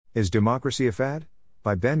Is Democracy a Fad?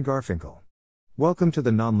 By Ben Garfinkel. Welcome to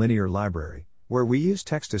the Nonlinear Library, where we use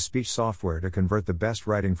text-to-speech software to convert the best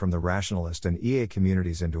writing from the Rationalist and EA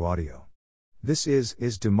communities into audio. This is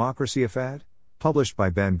Democracy a Fad? Published by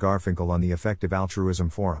Ben Garfinkel on the Effective Altruism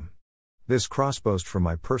Forum. This crosspost from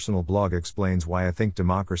my personal blog explains why I think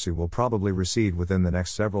democracy will probably recede within the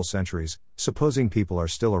next several centuries, supposing people are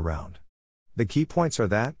still around. The key points are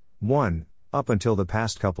that, 1. Up until the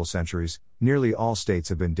past couple centuries, nearly all states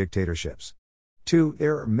have been dictatorships. 2.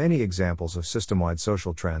 There are many examples of system-wide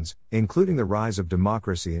social trends, including the rise of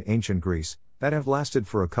democracy in ancient Greece, that have lasted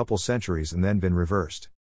for a couple centuries and then been reversed.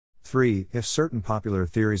 3. If certain popular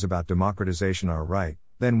theories about democratization are right,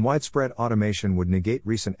 then widespread automation would negate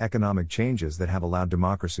recent economic changes that have allowed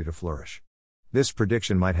democracy to flourish. This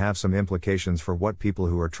prediction might have some implications for what people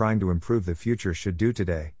who are trying to improve the future should do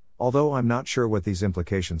today, although I'm not sure what these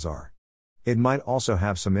implications are. It might also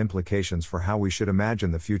have some implications for how we should imagine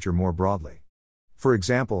the future more broadly. For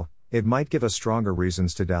example, it might give us stronger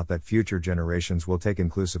reasons to doubt that future generations will take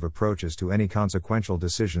inclusive approaches to any consequential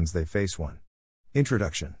decisions they face.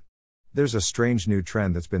 Introduction. There's a strange new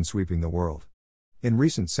trend that's been sweeping the world. In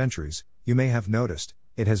recent centuries, you may have noticed,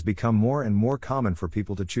 it has become more and more common for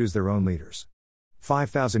people to choose their own leaders.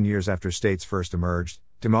 5,000 years after states first emerged,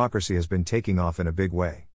 democracy has been taking off in a big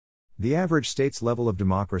way. The average state's level of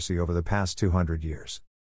democracy over the past 200 years.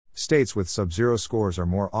 States with sub-zero scores are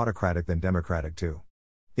more autocratic than democratic too.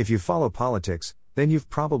 If you follow politics, then you've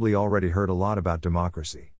probably already heard a lot about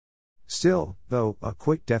democracy. Still, though, a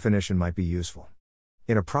quick definition might be useful.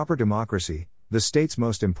 In a proper democracy, the state's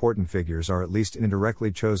most important figures are at least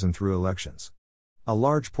indirectly chosen through elections. A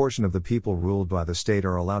large portion of the people ruled by the state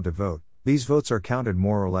are allowed to vote. These votes are counted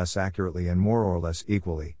more or less accurately and more or less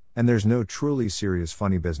equally, and there's no truly serious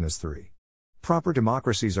funny business. 3. Proper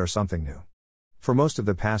democracies are something new. For most of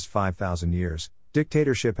the past 5,000 years,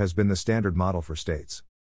 dictatorship has been the standard model for states.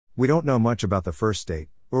 We don't know much about the first state,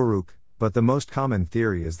 Uruk, but the most common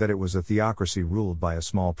theory is that it was a theocracy ruled by a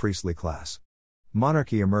small priestly class.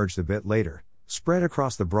 Monarchy emerged a bit later, spread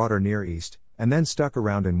across the broader Near East, and then stuck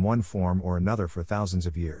around in one form or another for thousands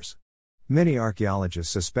of years. Many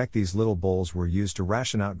archeologists suspect these little bowls were used to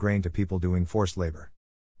ration out grain to people doing forced labor.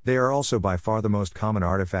 They are also by far the most common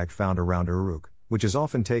artifact found around Uruk, which is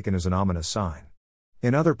often taken as an ominous sign.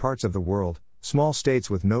 In other parts of the world, small states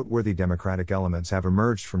with noteworthy democratic elements have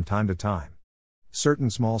emerged from time to time. Certain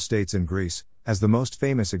small states in Greece, as the most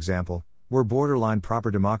famous example, were borderline proper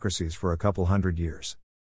democracies for a couple hundred years.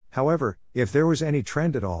 However, if there was any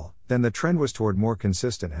trend at all, then the trend was toward more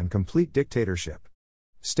consistent and complete dictatorship.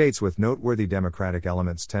 States with noteworthy democratic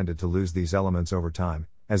elements tended to lose these elements over time,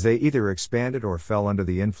 as they either expanded or fell under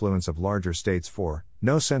the influence of larger states.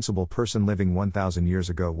 No sensible person living 1,000 years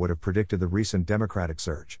ago would have predicted the recent democratic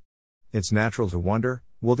surge. It's natural to wonder,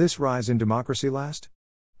 will this rise in democracy last?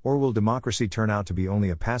 Or will democracy turn out to be only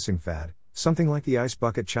a passing fad, something like the ice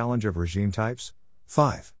bucket challenge of regime types?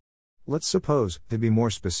 5. Let's suppose, to be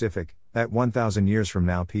more specific, that 1,000 years from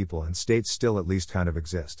now people and states still at least kind of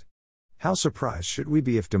exist. How surprised should we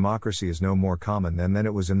be if democracy is no more common than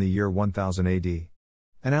it was in the year 1000 AD?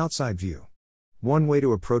 An outside view. One way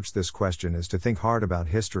to approach this question is to think hard about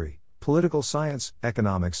history, political science,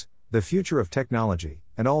 economics, the future of technology,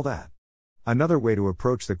 and all that. Another way to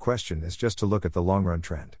approach the question is just to look at the long-run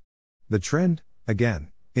trend. The trend,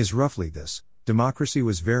 again, is roughly this: democracy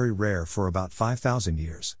was very rare for about 5,000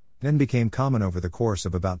 years, then became common over the course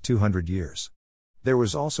of about 200 years. There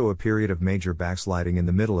was also a period of major backsliding in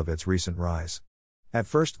the middle of its recent rise. At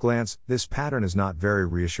first glance, this pattern is not very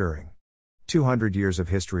reassuring. 200 years of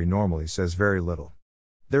history normally says very little.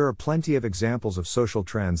 There are plenty of examples of social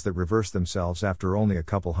trends that reverse themselves after only a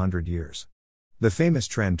couple hundred years. The famous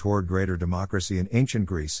trend toward greater democracy in ancient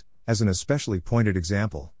Greece, as an especially pointed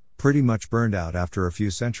example, pretty much burned out after a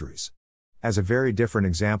few centuries. As a very different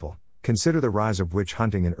example, consider the rise of witch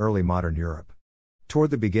hunting in early modern Europe.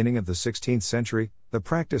 Toward the beginning of the 16th century, the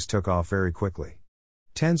practice took off very quickly.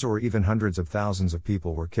 Tens or even hundreds of thousands of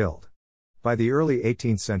people were killed. By the early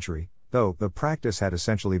 18th century, though, the practice had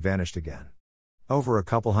essentially vanished again. Over a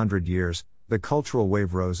couple hundred years, the cultural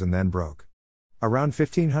wave rose and then broke. Around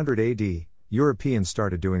 1500 AD, Europeans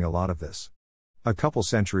started doing a lot of this. A couple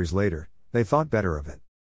centuries later, they thought better of it.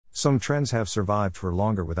 Some trends have survived for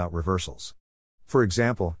longer without reversals. For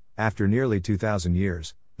example, after nearly 2,000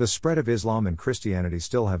 years, the spread of Islam and Christianity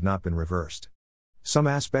still have not been reversed. Some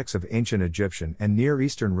aspects of ancient Egyptian and Near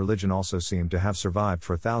Eastern religion also seem to have survived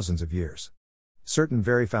for thousands of years. Certain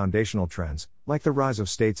very foundational trends, like the rise of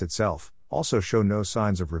states itself, also show no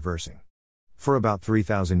signs of reversing. For about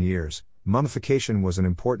 3,000 years, mummification was an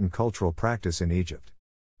important cultural practice in Egypt.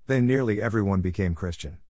 Then nearly everyone became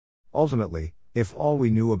Christian. Ultimately, if all we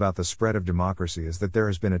knew about the spread of democracy is that there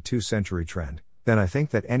has been a 2-century trend, then I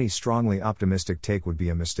think that any strongly optimistic take would be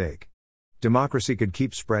a mistake. Democracy could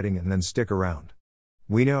keep spreading and then stick around.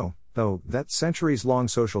 We know, though, that centuries-long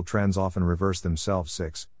social trends often reverse themselves.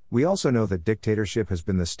 6. We also know that dictatorship has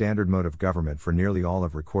been the standard mode of government for nearly all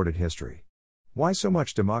of recorded history. Why so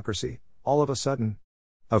much democracy, all of a sudden?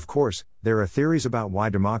 Of course, there are theories about why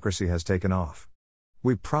democracy has taken off.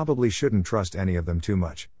 We probably shouldn't trust any of them too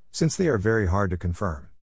much, since they are very hard to confirm.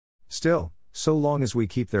 Still, so long as we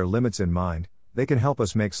keep their limits in mind, they can help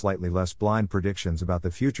us make slightly less blind predictions about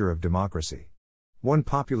the future of democracy. One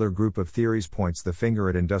popular group of theories points the finger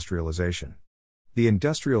at industrialization. The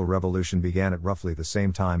Industrial Revolution began at roughly the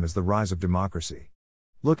same time as the rise of democracy.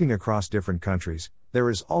 Looking across different countries, there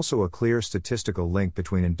is also a clear statistical link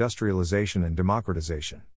between industrialization and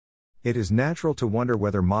democratization. It is natural to wonder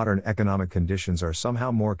whether modern economic conditions are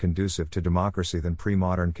somehow more conducive to democracy than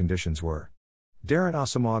pre-modern conditions were. Darren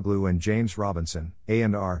Acemoglu and James Robinson,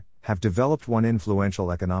 A&R, have developed one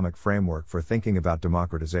influential economic framework for thinking about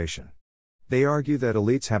democratization. They argue that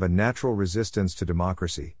elites have a natural resistance to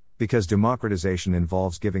democracy, because democratization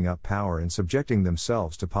involves giving up power and subjecting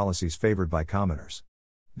themselves to policies favored by commoners.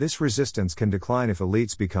 This resistance can decline if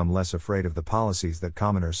elites become less afraid of the policies that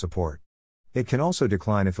commoners support. It can also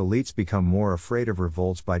decline if elites become more afraid of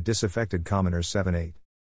revolts by disaffected commoners. 7-8.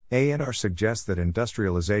 A&R suggests that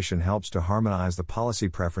industrialization helps to harmonize the policy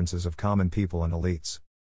preferences of common people and elites.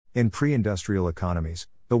 In pre-industrial economies,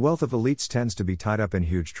 the wealth of elites tends to be tied up in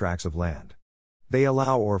huge tracts of land. They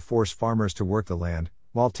allow or force farmers to work the land,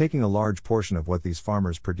 while taking a large portion of what these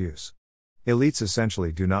farmers produce. Elites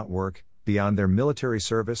essentially do not work, beyond their military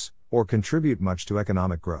service, or contribute much to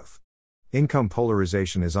economic growth. Income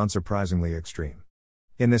polarization is unsurprisingly extreme.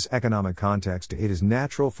 In this economic context, it is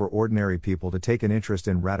natural for ordinary people to take an interest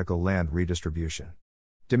in radical land redistribution.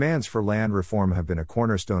 Demands for land reform have been a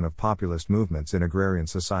cornerstone of populist movements in agrarian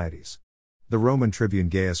societies. The Roman tribune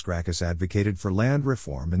Gaius Gracchus advocated for land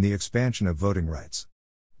reform and the expansion of voting rights.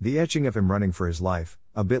 The etching of him running for his life,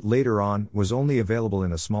 a bit later on, was only available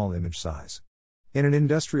in a small image size. In an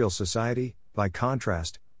industrial society, by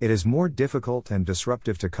contrast, it is more difficult and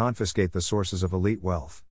disruptive to confiscate the sources of elite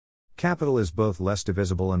wealth. Capital is both less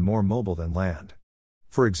divisible and more mobile than land.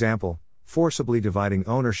 For example, forcibly dividing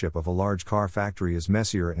ownership of a large car factory is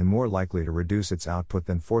messier and more likely to reduce its output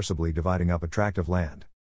than forcibly dividing up a tract of land.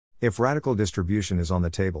 If radical distribution is on the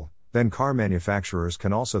table, then car manufacturers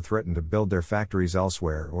can also threaten to build their factories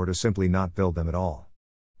elsewhere or to simply not build them at all.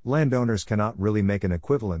 Landowners cannot really make an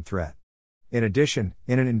equivalent threat. In addition,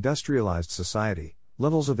 in an industrialized society,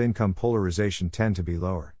 levels of income polarization tend to be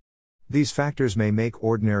lower. These factors may make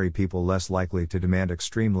ordinary people less likely to demand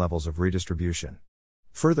extreme levels of redistribution.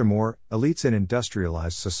 Furthermore, elites in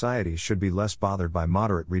industrialized societies should be less bothered by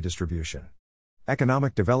moderate redistribution.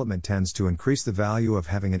 Economic development tends to increase the value of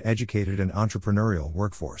having an educated and entrepreneurial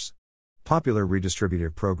workforce. Popular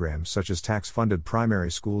redistributive programs such as tax-funded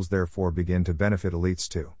primary schools therefore begin to benefit elites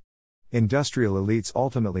too. Industrial elites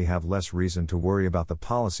ultimately have less reason to worry about the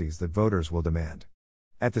policies that voters will demand.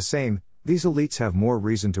 At the same, these elites have more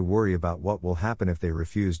reason to worry about what will happen if they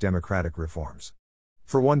refuse democratic reforms.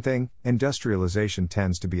 For one thing, industrialization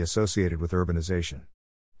tends to be associated with urbanization.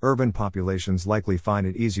 Urban populations likely find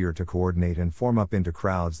it easier to coordinate and form up into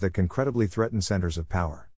crowds that can credibly threaten centers of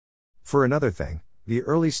power. For another thing, the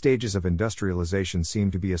early stages of industrialization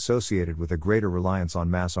seem to be associated with a greater reliance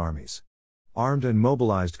on mass armies. Armed and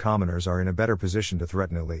mobilized commoners are in a better position to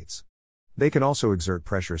threaten elites. They can also exert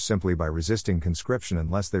pressure simply by resisting conscription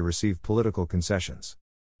unless they receive political concessions.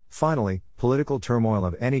 Finally, political turmoil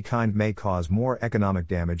of any kind may cause more economic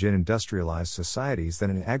damage in industrialized societies than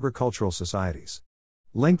in agricultural societies.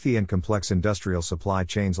 Lengthy and complex industrial supply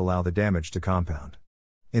chains allow the damage to compound.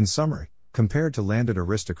 In summary, compared to landed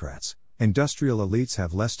aristocrats, industrial elites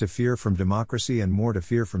have less to fear from democracy and more to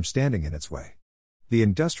fear from standing in its way. The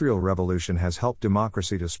Industrial Revolution has helped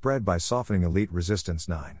democracy to spread by softening elite resistance.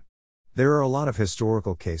 9. There are a lot of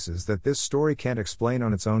historical cases that this story can't explain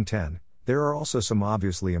on its own. 10. There are also some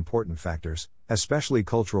obviously important factors, especially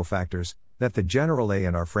cultural factors, that the general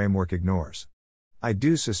A&R framework ignores. I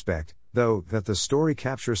do suspect, though, that the story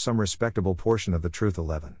captures some respectable portion of the truth.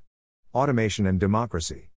 11. Automation and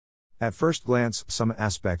democracy. At first glance, some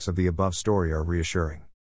aspects of the above story are reassuring.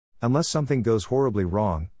 Unless something goes horribly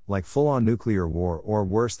wrong, like full-on nuclear war or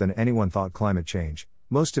worse than anyone thought, climate change,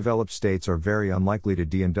 most developed states are very unlikely to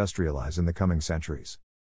deindustrialize in the coming centuries.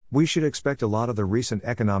 We should expect a lot of the recent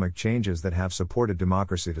economic changes that have supported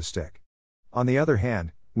democracy to stick. On the other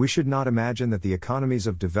hand, we should not imagine that the economies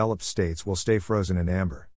of developed states will stay frozen in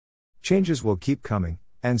amber. Changes will keep coming,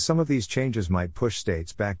 And some of these changes might push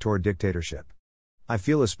states back toward dictatorship. I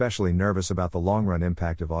feel especially nervous about the long-run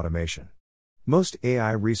impact of automation. Most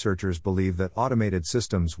AI researchers believe that automated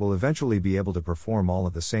systems will eventually be able to perform all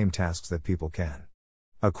of the same tasks that people can.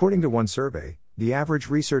 According to one survey, the average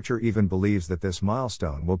researcher even believes that this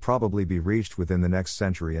milestone will probably be reached within the next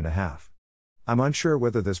century and a half. I'm unsure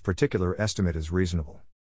whether this particular estimate is reasonable.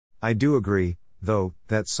 I do agree, though,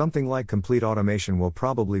 that something like complete automation will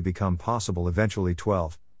probably become possible eventually.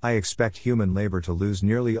 12. I expect human labor to lose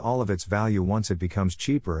nearly all of its value once it becomes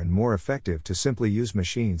cheaper and more effective to simply use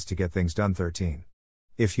machines to get things done. 13.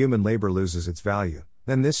 If human labor loses its value,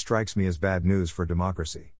 then this strikes me as bad news for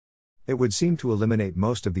democracy. It would seem to eliminate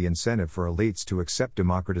most of the incentive for elites to accept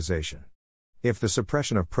democratization. If the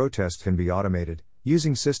suppression of protests can be automated,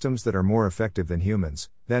 using systems that are more effective than humans,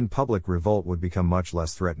 then public revolt would become much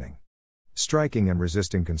less threatening. Striking and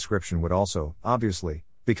resisting conscription would also, obviously,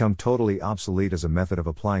 become totally obsolete as a method of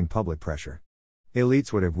applying public pressure.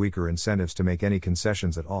 Elites would have weaker incentives to make any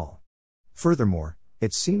concessions at all. Furthermore,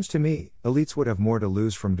 it seems to me, elites would have more to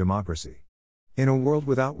lose from democracy. In a world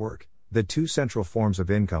without work, the two central forms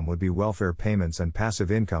of income would be welfare payments and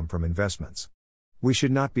passive income from investments. We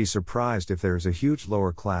should not be surprised if there is a huge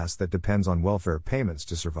lower class that depends on welfare payments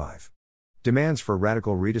to survive. Demands for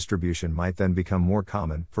radical redistribution might then become more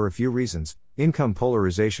common. For a few reasons: income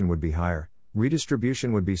polarization would be higher,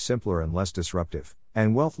 redistribution would be simpler and less disruptive,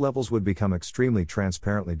 and wealth levels would become extremely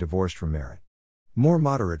transparently divorced from merit. More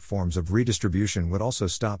moderate forms of redistribution would also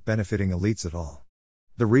stop benefiting elites at all.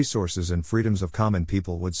 The resources and freedoms of common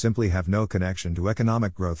people would simply have no connection to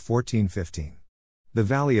economic growth. 14-15. The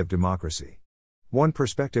Valley of Democracy. One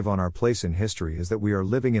perspective on our place in history is that we are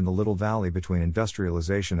living in the little valley between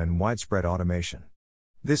industrialization and widespread automation.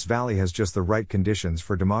 This valley has just the right conditions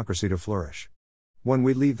for democracy to flourish. When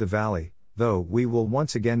we leave the valley, though, we will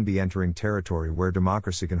once again be entering territory where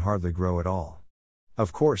democracy can hardly grow at all.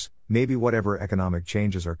 Of course, maybe whatever economic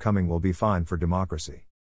changes are coming will be fine for democracy.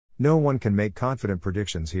 No one can make confident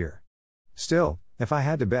predictions here. Still, if I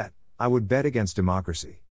had to bet, I would bet against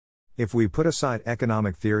democracy. If we put aside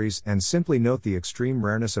economic theories and simply note the extreme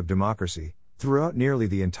rareness of democracy throughout nearly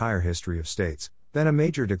the entire history of states, then a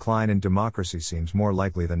major decline in democracy seems more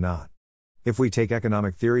likely than not. If we take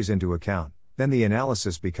economic theories into account, then the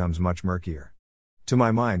analysis becomes much murkier. To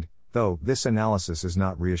my mind, though, this analysis is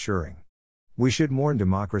not reassuring. We should mourn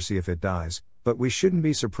democracy if it dies, but we shouldn't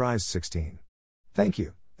be surprised. 16. Thank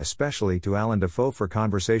you, especially to Alan Defoe, for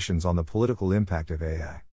conversations on the political impact of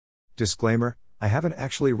AI. Disclaimer: I haven't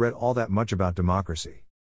actually read all that much about democracy.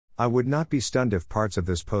 I would not be stunned if parts of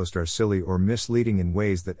this post are silly or misleading in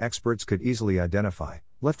ways that experts could easily identify.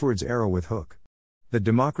 Leftwards arrow with hook. The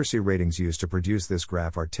democracy ratings used to produce this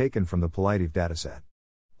graph are taken from the Politive dataset.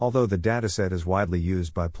 Although the dataset is widely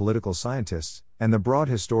used by political scientists, and the broad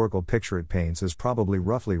historical picture it paints is probably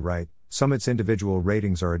roughly right, some its individual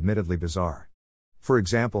ratings are admittedly bizarre. For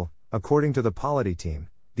example, according to the Polity team,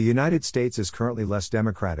 the United States is currently less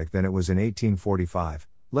democratic than it was in 1845,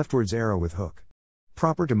 leftwards arrow with hook.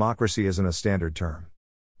 Proper democracy isn't a standard term.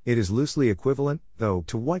 It is loosely equivalent, though,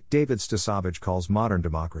 to what David Stasovich calls modern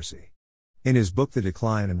democracy. In his book The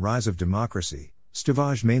Decline and Rise of Democracy,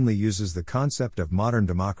 Stasovich mainly uses the concept of modern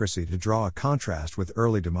democracy to draw a contrast with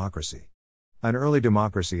early democracy. An early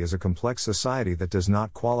democracy is a complex society that does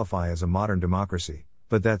not qualify as a modern democracy,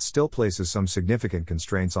 but that still places some significant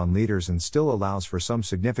constraints on leaders and still allows for some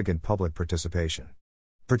significant public participation.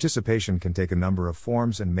 Participation can take a number of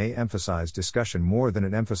forms and may emphasize discussion more than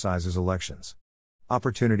it emphasizes elections.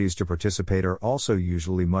 Opportunities to participate are also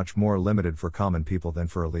usually much more limited for common people than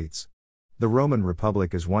for elites. The Roman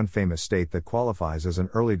Republic is one famous state that qualifies as an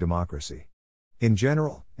early democracy. In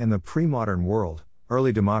general, in the pre-modern world,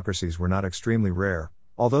 early democracies were not extremely rare,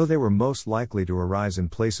 although they were most likely to arise in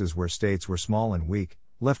places where states were small and weak.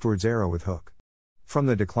 Leftwards arrow with hook. From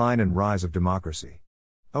the Decline and Rise of Democracy.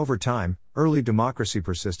 Over time, early democracy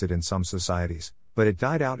persisted in some societies, but it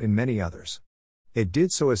died out in many others. It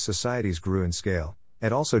did so as societies grew in scale.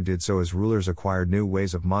 It also did so as rulers acquired new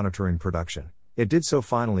ways of monitoring production. It did so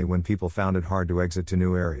finally when people found it hard to exit to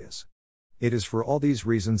new areas. It is for all these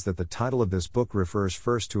reasons that the title of this book refers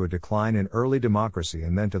first to a decline in early democracy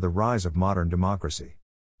and then to the rise of modern democracy.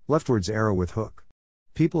 Leftwards arrow with hook.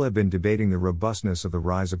 People have been debating the robustness of the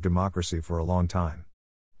rise of democracy for a long time.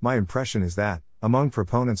 My impression is that, among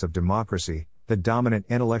proponents of democracy, the dominant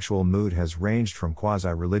intellectual mood has ranged from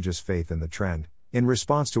quasi-religious faith in the trend, in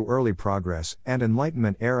response to early progress and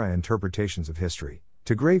Enlightenment-era interpretations of history,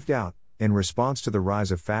 to grave doubt, in response to the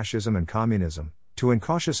rise of fascism and communism, to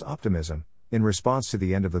incautious optimism, in response to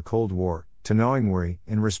the end of the Cold War, to gnawing worry,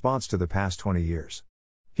 in response to the past 20 years.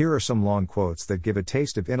 Here are some long quotes that give a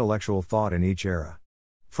taste of intellectual thought in each era.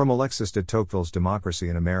 From Alexis de Tocqueville's Democracy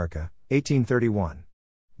in America, 1831.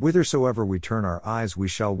 Whithersoever we turn our eyes we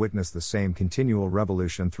shall witness the same continual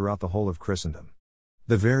revolution throughout the whole of Christendom.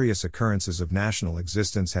 The various occurrences of national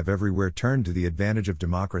existence have everywhere turned to the advantage of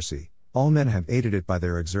democracy, all men have aided it by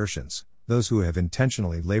their exertions, those who have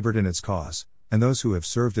intentionally labored in its cause, and those who have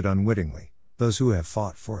served it unwittingly, those who have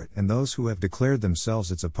fought for it and those who have declared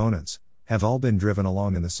themselves its opponents, have all been driven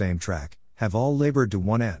along in the same track, have all labored to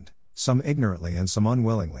one end, some ignorantly and some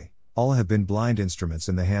unwillingly, all have been blind instruments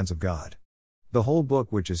in the hands of God. The whole book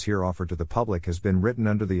which is here offered to the public has been written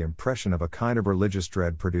under the impression of a kind of religious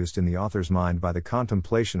dread produced in the author's mind by the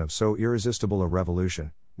contemplation of so irresistible a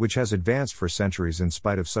revolution, which has advanced for centuries in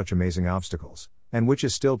spite of such amazing obstacles, and which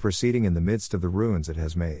is still proceeding in the midst of the ruins it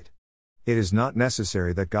has made. It is not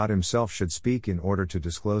necessary that God Himself should speak in order to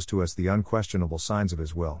disclose to us the unquestionable signs of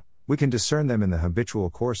His will. We can discern them in the habitual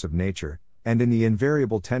course of nature, and in the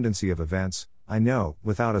invariable tendency of events. I know,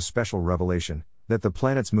 without a special revelation, that the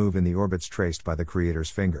planets move in the orbits traced by the Creator's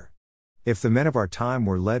finger. If the men of our time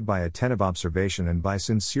were led by attentive observation and by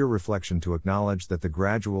sincere reflection to acknowledge that the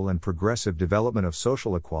gradual and progressive development of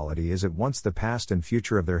social equality is at once the past and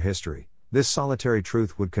future of their history, this solitary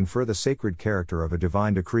truth would confer the sacred character of a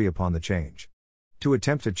divine decree upon the change. To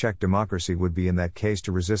attempt to check democracy would be in that case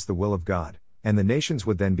to resist the will of God, and the nations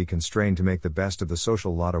would then be constrained to make the best of the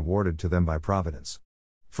social lot awarded to them by Providence.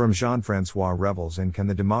 From Jean-François Revel's in Can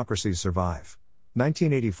the Democracies Survive?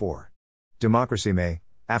 1984. Democracy may,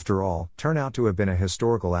 after all, turn out to have been a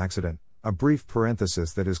historical accident, a brief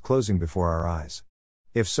parenthesis that is closing before our eyes.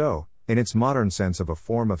 If so, in its modern sense of a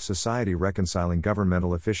form of society reconciling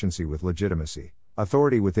governmental efficiency with legitimacy,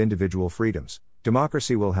 authority with individual freedoms,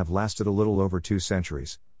 democracy will have lasted a little over 2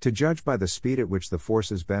 centuries, to judge by the speed at which the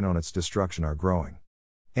forces bent on its destruction are growing.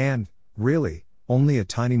 And, really, only a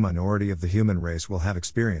tiny minority of the human race will have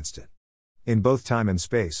experienced it. In both time and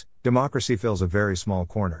space, democracy fills a very small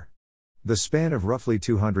corner. The span of roughly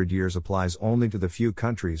 200 years applies only to the few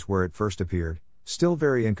countries where it first appeared, still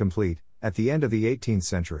very incomplete, at the end of the 18th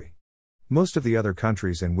century. Most of the other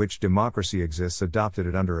countries in which democracy exists adopted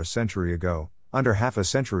it under a century ago, under half a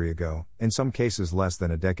century ago, in some cases less than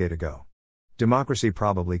a decade ago. Democracy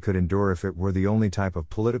probably could endure if it were the only type of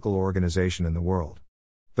political organization in the world.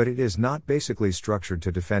 But it is not basically structured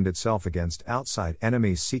to defend itself against outside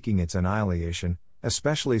enemies seeking its annihilation,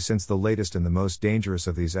 especially since the latest and the most dangerous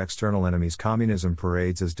of these external enemies, communism,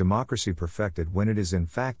 parades as democracy perfected when it is in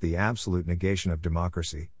fact the absolute negation of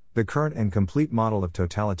democracy, the current and complete model of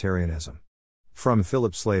totalitarianism. From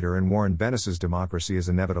Philip Slater and Warren Bennis's Democracy is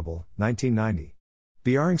Inevitable, 1990.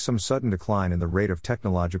 Barring some sudden decline in the rate of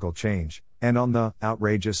technological change, and on the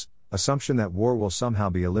outrageous assumption that war will somehow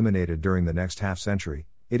be eliminated during the next half-century,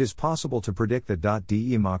 it is possible to predict that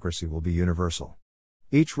democracy will be universal.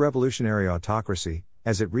 Each revolutionary autocracy,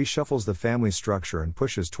 as it reshuffles the family structure and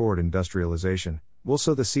pushes toward industrialization, will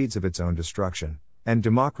sow the seeds of its own destruction, and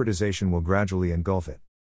democratization will gradually engulf it.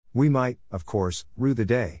 We might, of course, rue the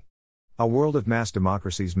day. A world of mass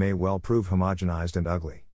democracies may well prove homogenized and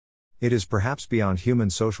ugly. It is perhaps beyond human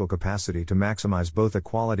social capacity to maximize both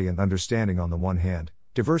equality and understanding on the one hand,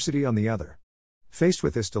 diversity on the other. Faced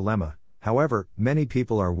with this dilemma, however, many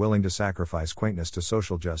people are willing to sacrifice quaintness to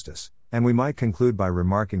social justice, and we might conclude by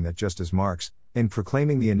remarking that just as Marx, in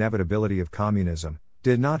proclaiming the inevitability of communism,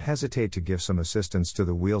 did not hesitate to give some assistance to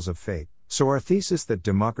the wheels of fate, so our thesis that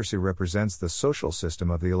democracy represents the social system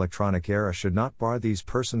of the electronic era should not bar these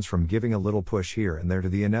persons from giving a little push here and there to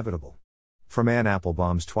the inevitable. From Anne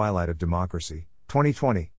Applebaum's Twilight of Democracy,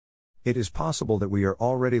 2020. It is possible that we are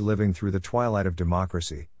already living through the twilight of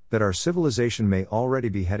democracy, that our civilization may already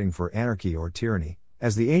be heading for anarchy or tyranny,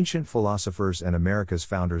 as the ancient philosophers and America's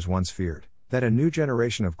founders once feared, that a new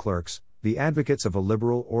generation of clerks, the advocates of a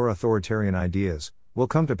liberal or authoritarian ideas, will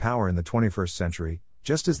come to power in the 21st century,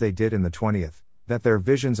 just as they did in the 20th, that their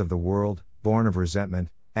visions of the world, born of resentment,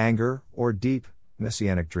 anger, or deep,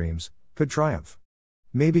 messianic dreams, could triumph.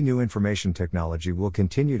 Maybe new information technology will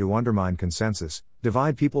continue to undermine consensus,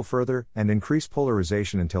 divide people further, and increase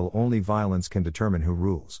polarization until only violence can determine who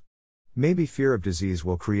rules. Maybe fear of disease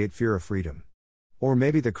will create fear of freedom. Or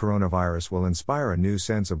maybe the coronavirus will inspire a new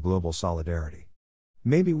sense of global solidarity.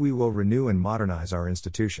 Maybe we will renew and modernize our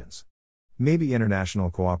institutions. Maybe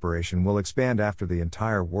international cooperation will expand after the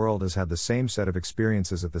entire world has had the same set of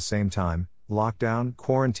experiences at the same time: lockdown,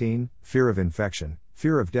 quarantine, fear of infection,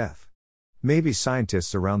 fear of death. Maybe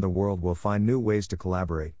scientists around the world will find new ways to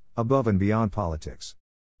collaborate, above and beyond politics.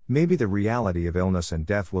 Maybe the reality of illness and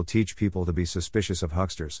death will teach people to be suspicious of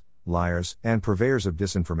hucksters, liars, and purveyors of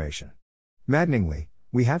disinformation. Maddeningly,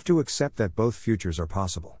 We have to accept that both futures are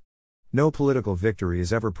possible. No political victory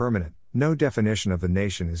is ever permanent, no definition of the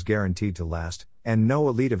nation is guaranteed to last, and no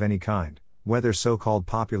elite of any kind, whether so-called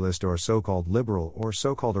populist or so-called liberal or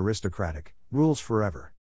so-called aristocratic, rules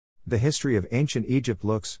forever. The history of ancient Egypt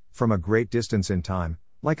looks, from a great distance in time,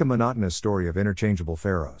 like a monotonous story of interchangeable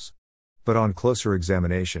pharaohs. But on closer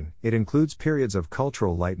examination, it includes periods of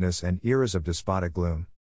cultural lightness and eras of despotic gloom.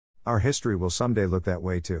 Our history will someday look that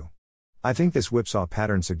way too. I think this whipsaw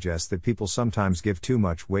pattern suggests that people sometimes give too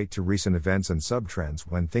much weight to recent events and sub-trends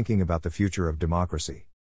when thinking about the future of democracy.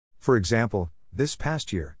 For example, this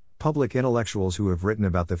past year, public intellectuals who have written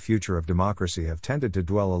about the future of democracy have tended to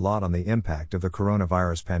dwell a lot on the impact of the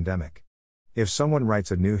coronavirus pandemic. If someone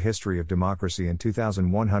writes a new history of democracy in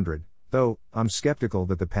 2100, though, I'm skeptical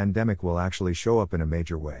that the pandemic will actually show up in a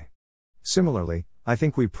major way. Similarly, I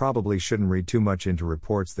think we probably shouldn't read too much into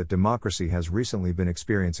reports that democracy has recently been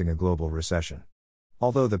experiencing a global recession.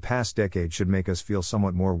 Although the past decade should make us feel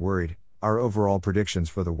somewhat more worried, our overall predictions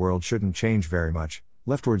for the world shouldn't change very much.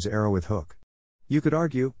 Leftwards arrow with hook. You could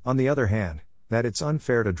argue, on the other hand, that it's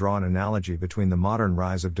unfair to draw an analogy between the modern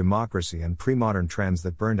rise of democracy and pre-modern trends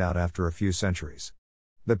that burned out after a few centuries.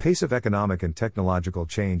 The pace of economic and technological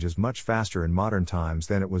change is much faster in modern times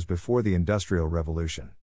than it was before the Industrial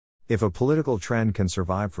Revolution. If a political trend can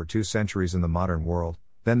survive for 2 centuries in the modern world,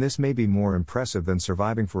 then this may be more impressive than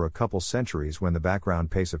surviving for a couple centuries when the background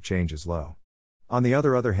pace of change is low. On the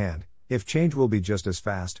other hand, if change will be just as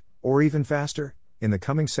fast, or even faster, in the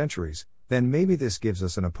coming centuries, then maybe this gives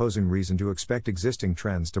us an opposing reason to expect existing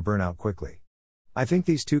trends to burn out quickly. I think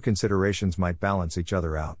these two considerations might balance each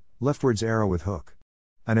other out. Leftwards arrow with hook.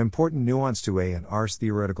 An important nuance to A and R's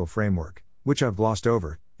theoretical framework, which I've glossed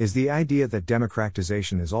over, is the idea that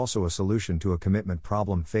democratization is also a solution to a commitment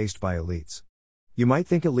problem faced by elites. You might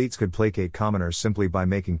think elites could placate commoners simply by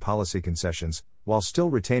making policy concessions, while still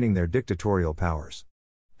retaining their dictatorial powers.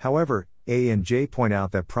 However, A and J point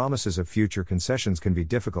out that promises of future concessions can be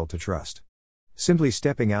difficult to trust. Simply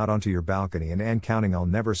stepping out onto your balcony and counting "I'll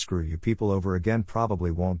never screw you people over again" probably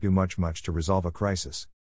won't do much to resolve a crisis.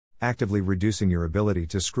 Actively reducing your ability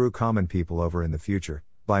to screw common people over in the future,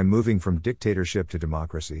 by moving from dictatorship to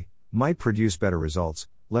democracy, might produce better results.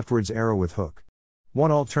 Leftwards arrow with hook.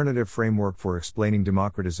 One alternative framework for explaining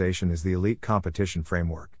democratization is the elite competition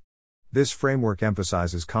framework. This framework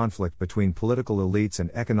emphasizes conflict between political elites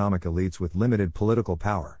and economic elites with limited political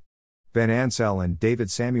power. Ben Ansel and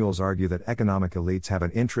David Samuels argue that economic elites have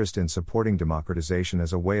an interest in supporting democratization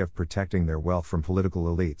as a way of protecting their wealth from political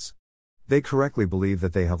elites. They correctly believe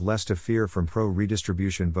that they have less to fear from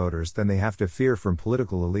pro-redistribution voters than they have to fear from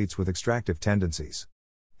political elites with extractive tendencies.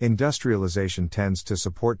 Industrialization tends to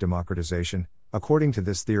support democratization, according to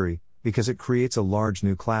this theory, because it creates a large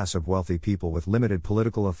new class of wealthy people with limited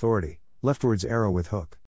political authority. Leftwards arrow with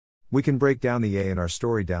hook. We can break down the A in our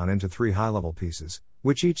story down into 3 high-level pieces,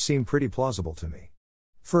 which each seem pretty plausible to me.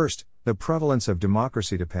 First, the prevalence of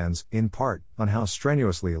democracy depends, in part, on how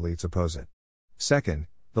strenuously elites oppose it. Second,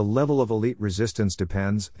 the level of elite resistance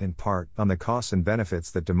depends, in part, on the costs and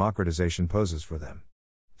benefits that democratization poses for them.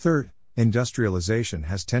 Third, industrialization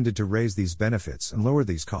has tended to raise these benefits and lower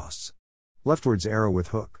these costs. Leftwards arrow with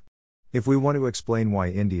hook. If we want to explain why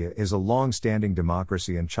India is a long-standing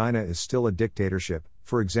democracy and China is still a dictatorship,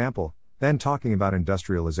 for example, then talking about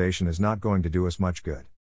industrialization is not going to do us much good.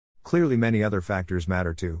 Clearly many other factors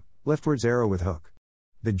matter too. Leftwards arrow with hook.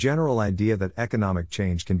 The general idea that economic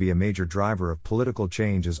change can be a major driver of political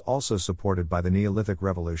change is also supported by the Neolithic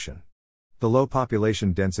Revolution. The low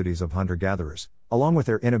population densities of hunter-gatherers, along with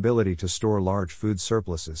their inability to store large food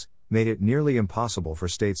surpluses, made it nearly impossible for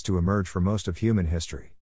states to emerge for most of human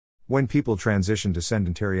history. When people transitioned to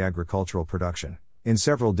sedentary agricultural production, in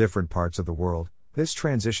several different parts of the world, this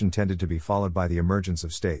transition tended to be followed by the emergence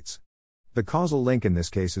of states. The causal link in this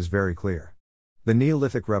case is very clear. The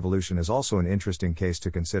Neolithic Revolution is also an interesting case to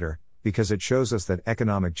consider, because it shows us that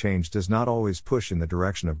economic change does not always push in the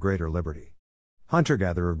direction of greater liberty.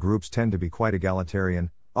 Hunter-gatherer groups tend to be quite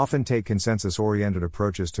egalitarian, often take consensus-oriented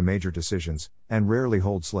approaches to major decisions, and rarely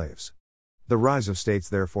hold slaves. The rise of states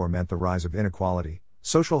therefore meant the rise of inequality,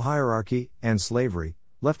 social hierarchy, and slavery.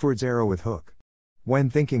 Leftwards arrow with hook. When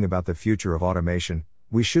thinking about the future of automation,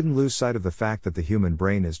 we shouldn't lose sight of the fact that the human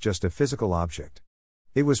brain is just a physical object.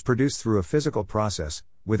 It was produced through a physical process,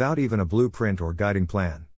 without even a blueprint or guiding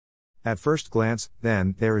plan. At first glance,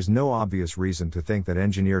 then, there is no obvious reason to think that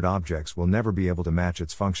engineered objects will never be able to match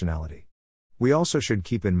its functionality. We also should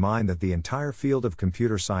keep in mind that the entire field of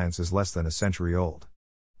computer science is less than a century old.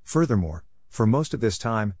 Furthermore, for most of this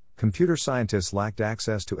time, computer scientists lacked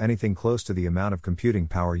access to anything close to the amount of computing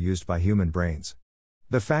power used by human brains.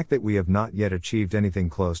 The fact that we have not yet achieved anything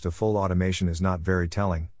close to full automation is not very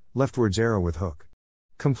telling, leftwards arrow with hook.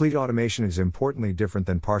 Complete automation is importantly different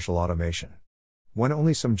than partial automation. When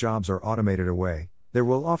only some jobs are automated away, there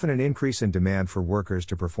will often an increase in demand for workers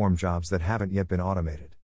to perform jobs that haven't yet been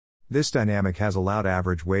automated. This dynamic has allowed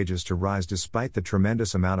average wages to rise despite the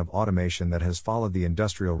tremendous amount of automation that has followed the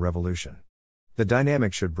Industrial Revolution. The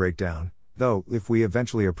dynamic should break down, though, if we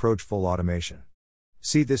eventually approach full automation.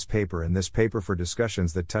 See this paper and this paper for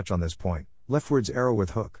discussions that touch on this point, leftwards arrow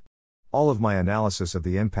with hook. All of my analysis of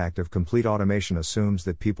the impact of complete automation assumes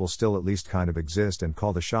that people still at least kind of exist and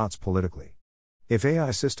call the shots politically. If AI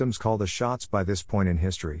systems call the shots by this point in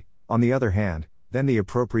history, on the other hand, then the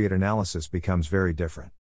appropriate analysis becomes very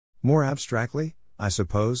different. More abstractly, I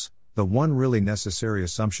suppose, the one really necessary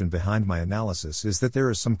assumption behind my analysis is that there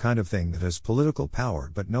is some kind of thing that has political power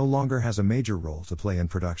but no longer has a major role to play in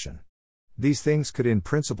production. These things could in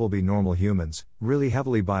principle be normal humans, really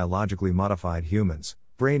heavily biologically modified humans,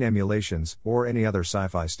 brain emulations, or any other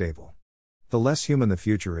sci-fi staple. The less human the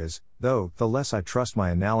future is, though, the less I trust my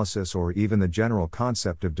analysis or even the general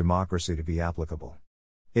concept of democracy to be applicable.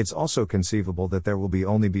 It's also conceivable that there will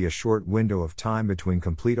only be a short window of time between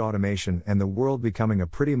complete automation and the world becoming a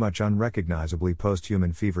pretty much unrecognizably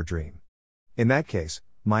post-human fever dream. In that case,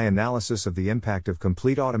 my analysis of the impact of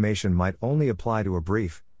complete automation might only apply to a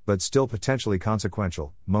brief, but still potentially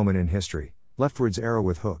consequential, moment in history, leftwards arrow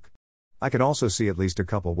with hook. I can also see at least a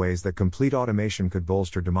couple ways that complete automation could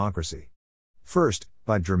bolster democracy. First,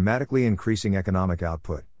 by dramatically increasing economic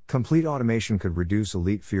output, complete automation could reduce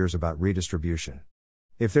elite fears about redistribution.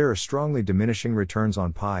 If there are strongly diminishing returns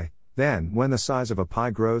on pie, then, when the size of a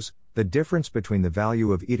pie grows, the difference between the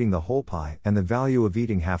value of eating the whole pie and the value of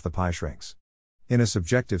eating half the pie shrinks. In a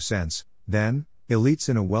subjective sense, then, elites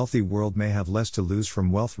in a wealthy world may have less to lose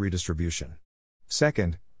from wealth redistribution.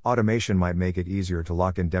 Second, automation might make it easier to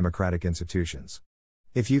lock in democratic institutions.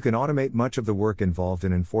 If you can automate much of the work involved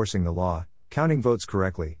in enforcing the law, counting votes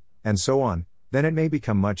correctly, and so on, then it may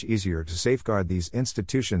become much easier to safeguard these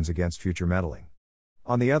institutions against future meddling.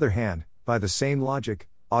 On the other hand, by the same logic,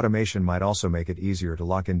 automation might also make it easier to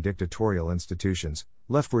lock in dictatorial institutions,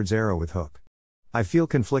 leftwards arrow with hook. I feel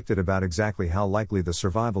conflicted about exactly how likely the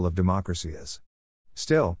survival of democracy is.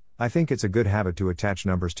 Still, I think it's a good habit to attach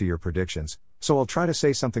numbers to your predictions, so I'll try to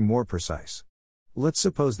say something more precise. Let's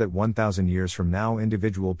suppose that 1,000 years from now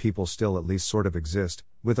individual people still at least sort of exist,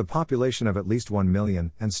 with a population of at least 1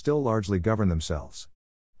 million, and still largely govern themselves.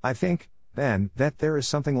 I think, then, that there is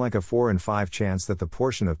something like a 4 in 5 chance that the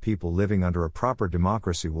portion of people living under a proper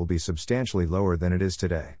democracy will be substantially lower than it is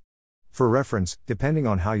today. For reference, depending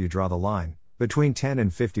on how you draw the line, between 10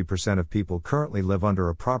 and 50% of people currently live under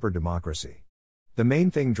a proper democracy. The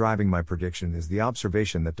main thing driving my prediction is the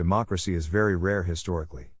observation that democracy is very rare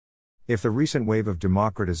historically. If the recent wave of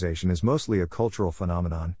democratization is mostly a cultural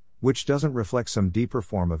phenomenon, which doesn't reflect some deeper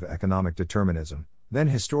form of economic determinism, then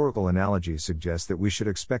historical analogies suggest that we should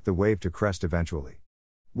expect the wave to crest eventually.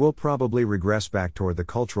 We'll probably regress back toward the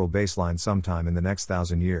cultural baseline sometime in the next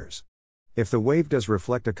 1,000 years. If the wave does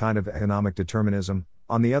reflect a kind of economic determinism,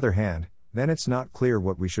 on the other hand, then it's not clear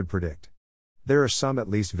what we should predict. There are some at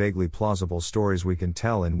least vaguely plausible stories we can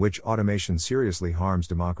tell in which automation seriously harms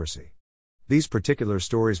democracy. These particular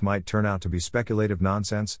stories might turn out to be speculative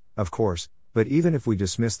nonsense, of course, but even if we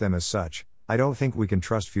dismiss them as such, I don't think we can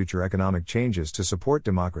trust future economic changes to support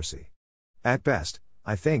democracy. At best,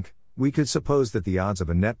 I think, we could suppose that the odds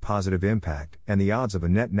of a net positive impact and the odds of a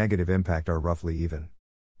net negative impact are roughly even.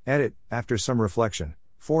 Edit, after some reflection,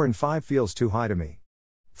 4 in 5 feels too high to me.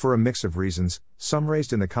 For a mix of reasons, some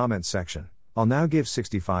raised in the comments section, I'll now give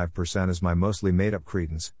 65% as my mostly made-up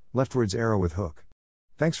credence, leftwards arrow with hook.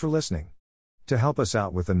 Thanks for listening. To help us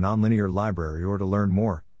out with the Nonlinear Library or to learn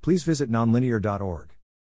more, please visit nonlinear.org.